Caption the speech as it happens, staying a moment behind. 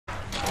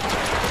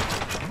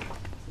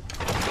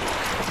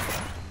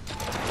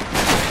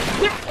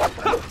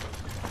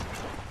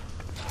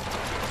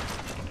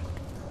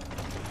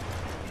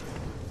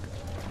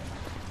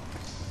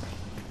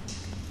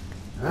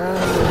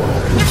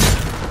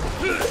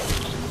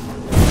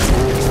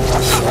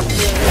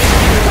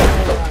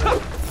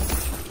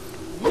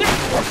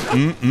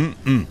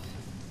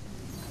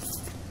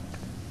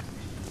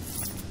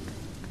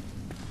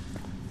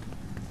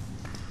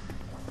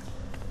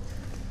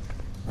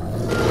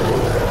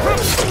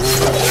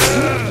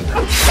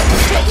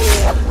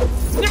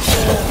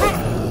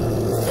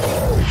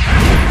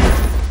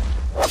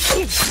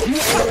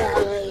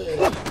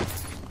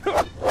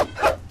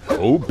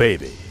Oh,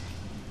 baby.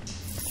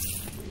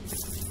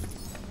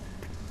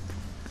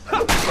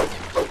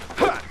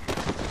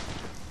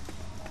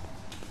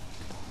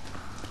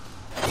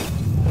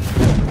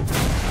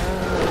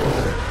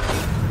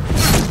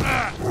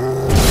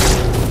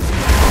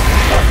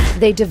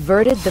 They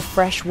diverted the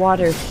fresh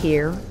water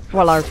here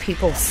while our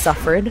people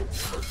suffered?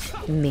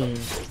 Mean.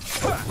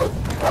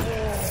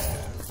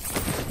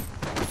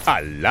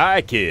 I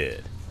like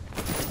it.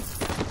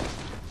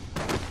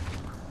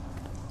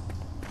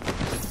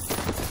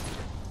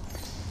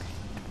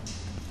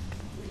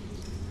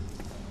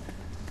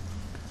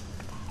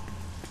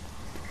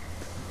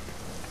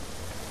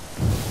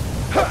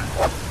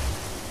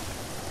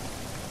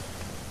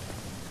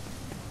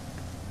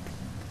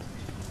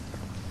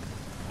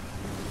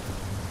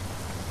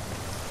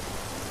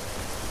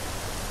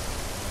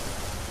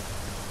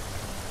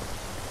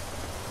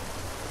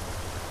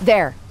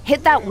 There,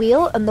 hit that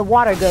wheel and the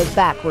water goes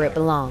back where it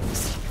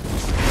belongs.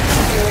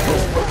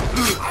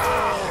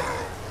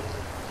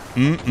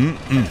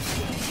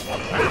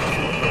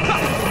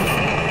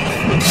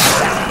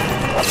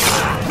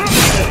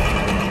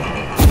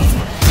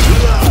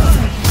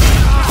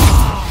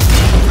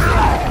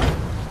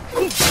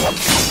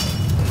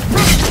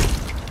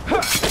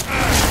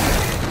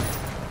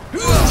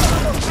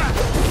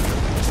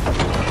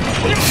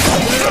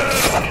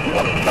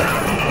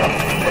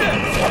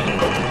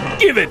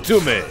 Give it to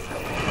me!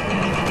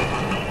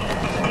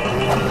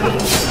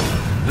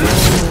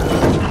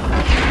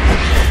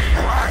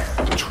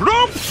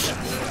 Troops!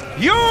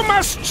 You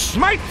must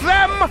smite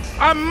them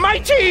a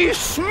mighty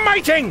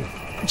smiting!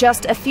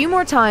 Just a few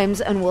more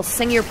times and we'll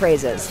sing your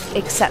praises.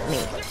 Except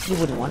me. You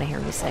wouldn't want to hear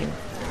me sing.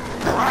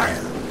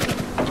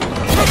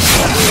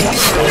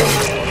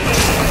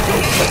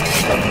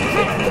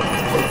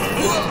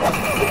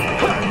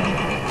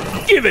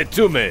 Give it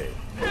to me!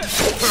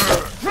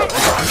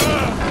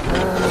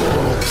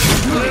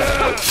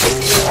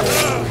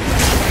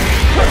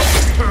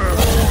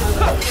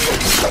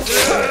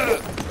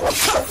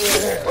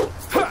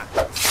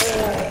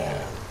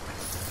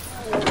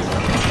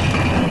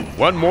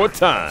 One more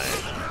time.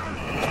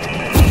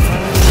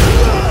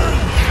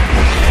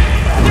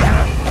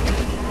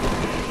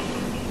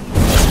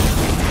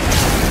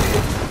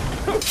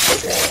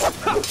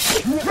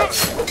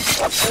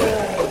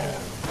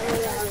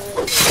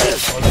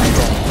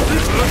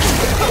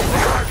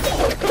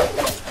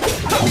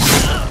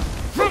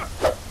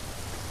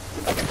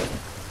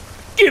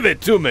 Give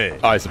it to me!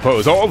 I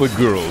suppose all the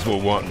girls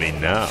will want me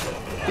now.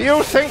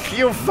 You think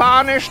you've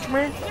varnished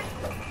me?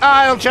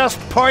 I'll just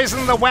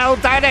poison the well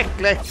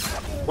directly.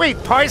 We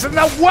poison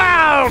the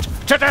world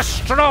to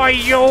destroy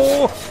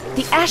you!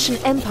 The Ashen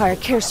Empire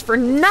cares for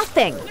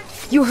nothing!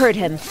 You heard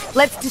him.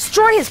 Let's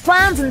destroy his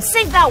plans and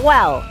sink that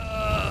well!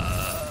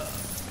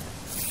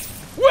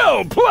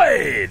 Well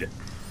played!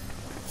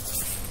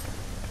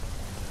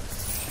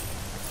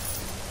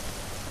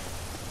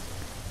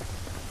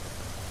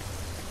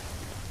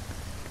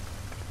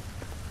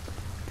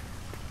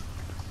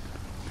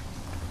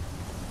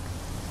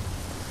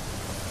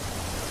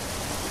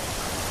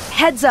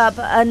 Heads up,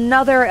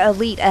 another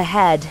elite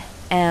ahead.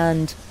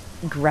 And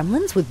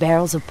gremlins with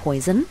barrels of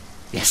poison?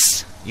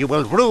 Yes, you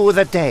will rue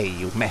the day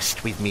you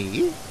messed with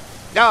me.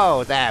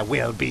 Oh, there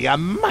will be a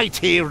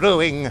mighty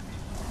ruing.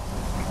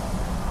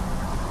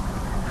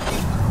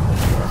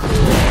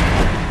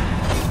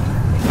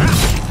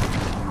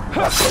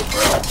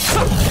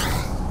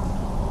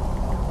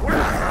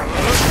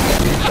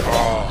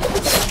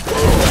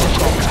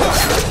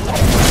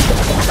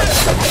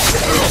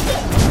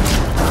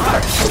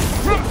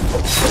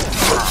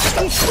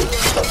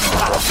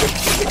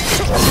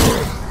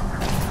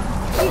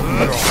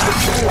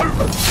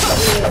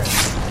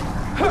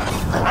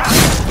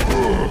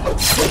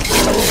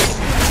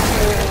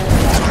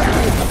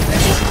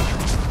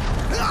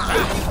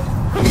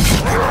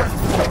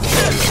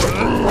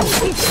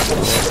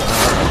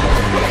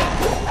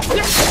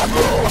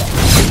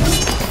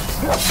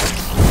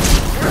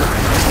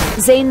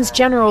 Zane's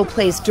general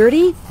plays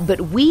dirty,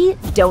 but we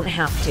don't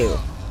have to.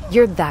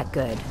 You're that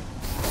good.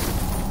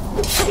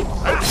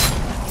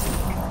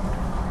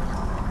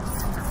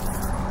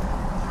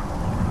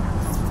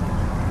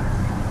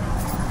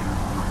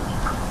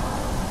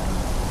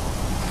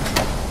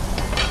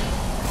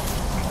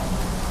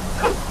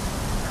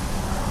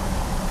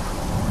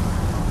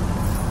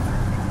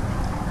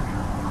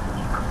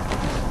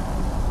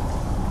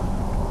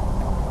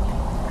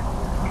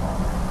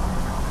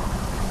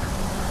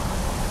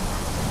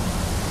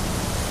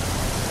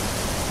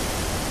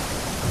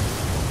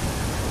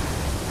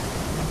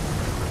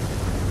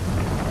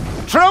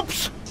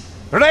 Troops!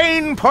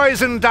 Rain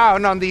poison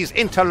down on these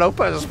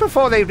interlopers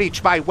before they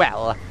reach my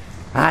well.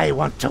 I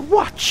want to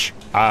watch.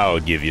 I'll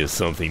give you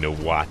something to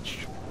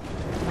watch.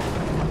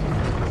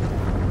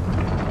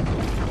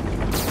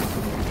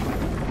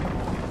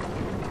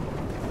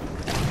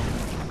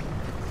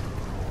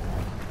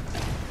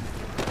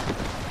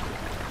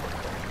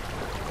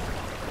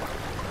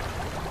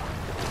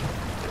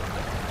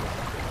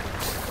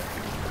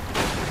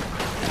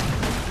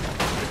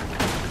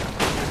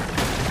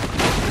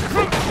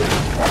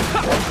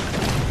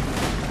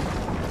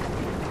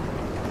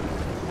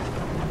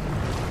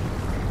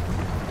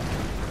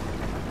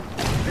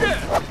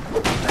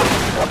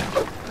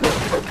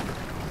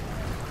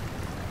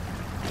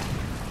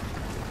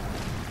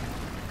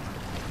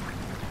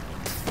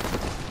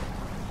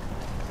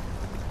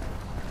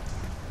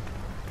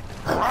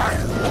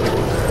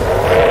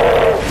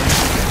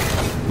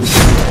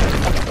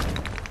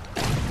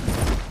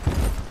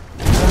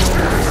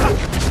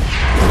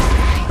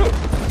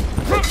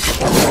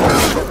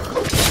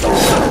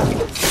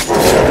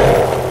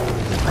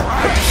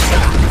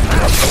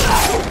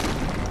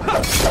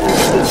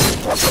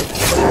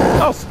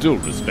 still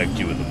respect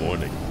you in the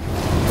morning.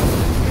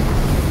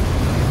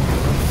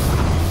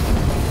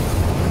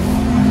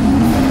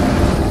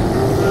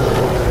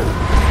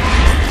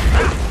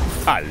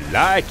 I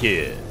like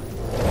it.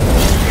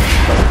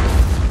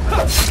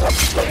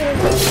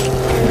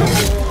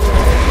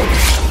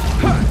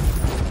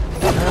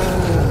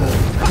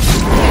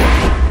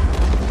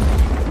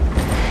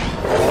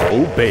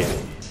 Oh, baby.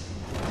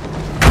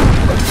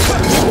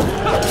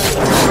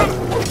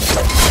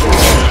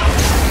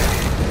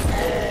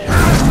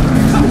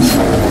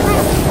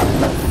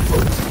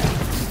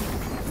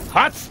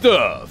 Hot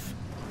stuff!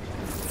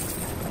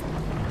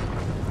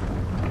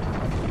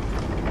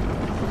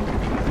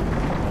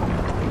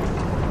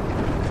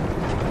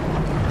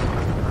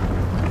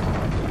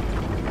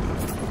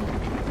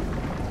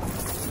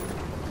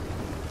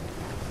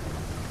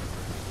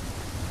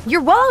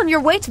 You're well on your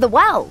way to the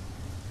well.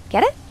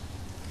 Get it?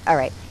 All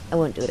right, I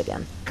won't do it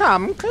again.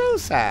 Come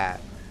closer,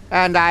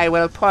 and I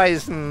will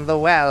poison the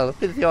well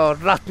with your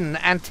rotten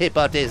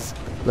antibodies.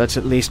 Let's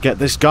at least get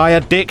this guy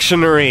a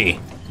dictionary.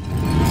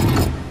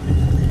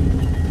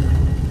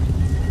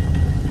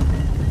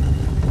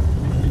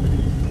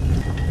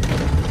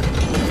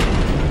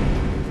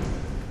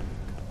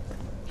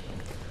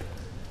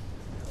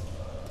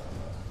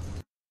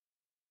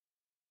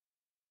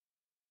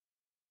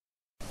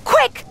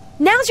 Quick!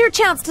 Now's your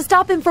chance to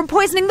stop him from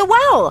poisoning the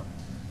well!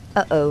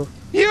 Uh-oh.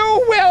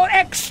 You will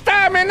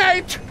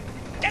exterminate!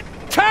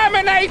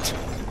 Terminate!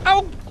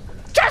 Oh,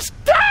 just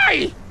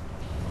die!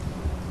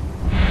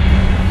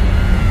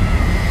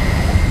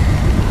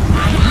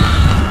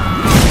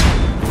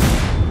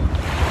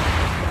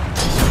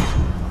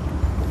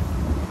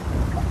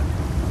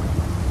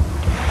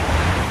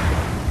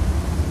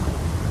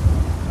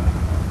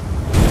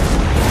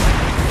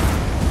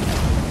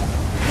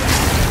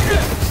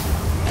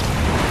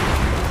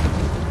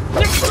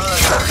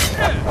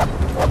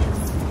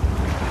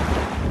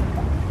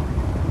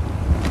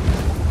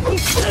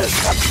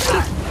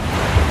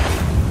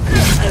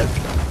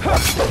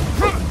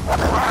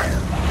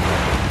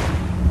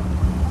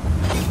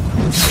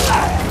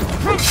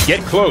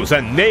 Get close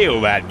and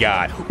nail that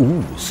guy.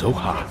 Ooh, so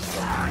hot.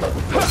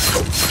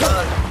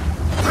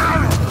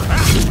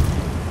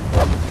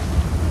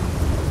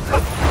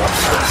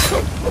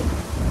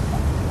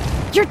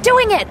 You're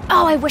doing it!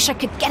 Oh, I wish I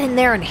could get in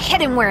there and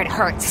hit him where it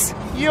hurts.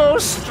 You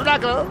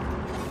struggle,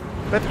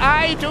 but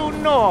I do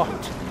not.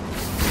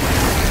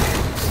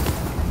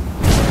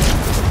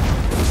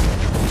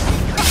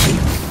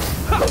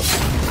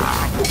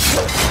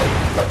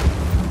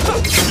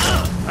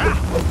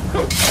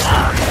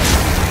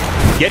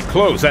 Get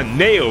close and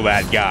nail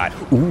that guy.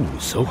 Ooh,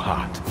 so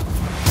hot.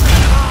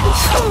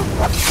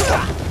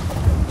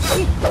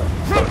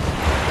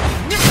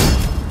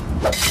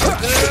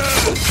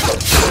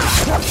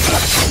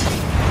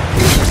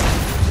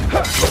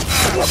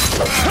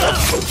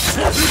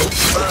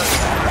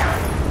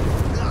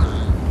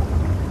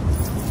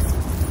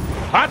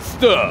 Hot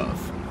stuff.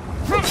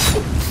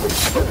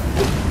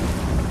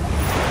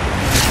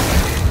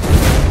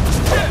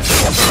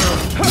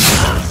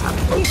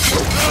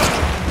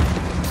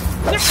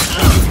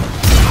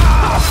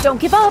 Don't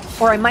give up,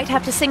 or I might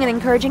have to sing an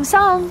encouraging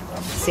song.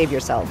 Save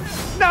yourself.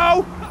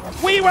 No!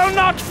 We will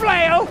not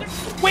flail!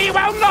 We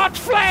will not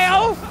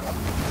flail!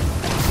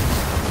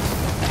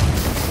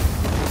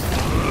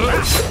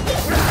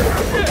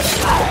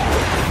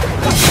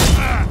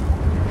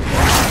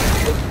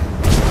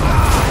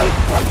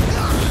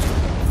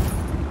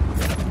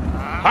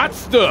 Hot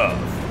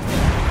stuff.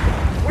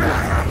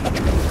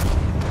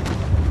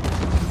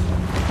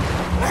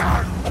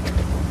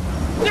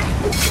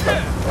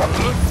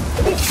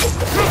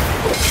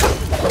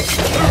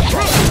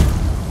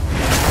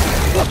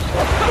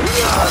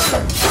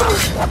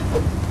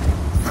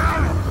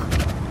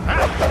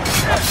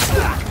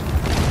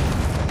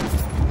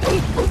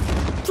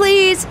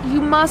 Please,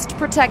 you must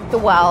protect the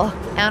well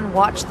and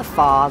watch the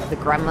fog. The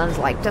gremlins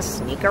like to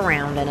sneak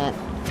around in it.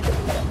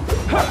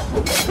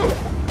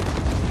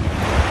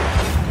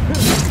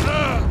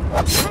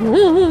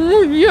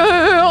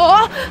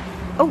 Yeah!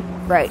 Oh,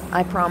 right,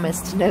 I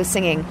promised no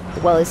singing.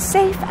 The well is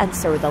safe, and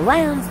so are the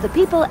lands, the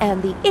people,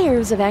 and the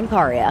ears of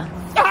Ankaria.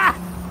 Ah!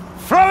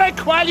 Frolic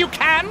while you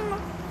can!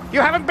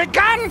 You haven't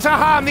begun to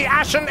harm the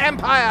Ashen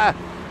Empire!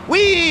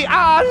 We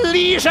are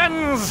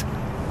legions!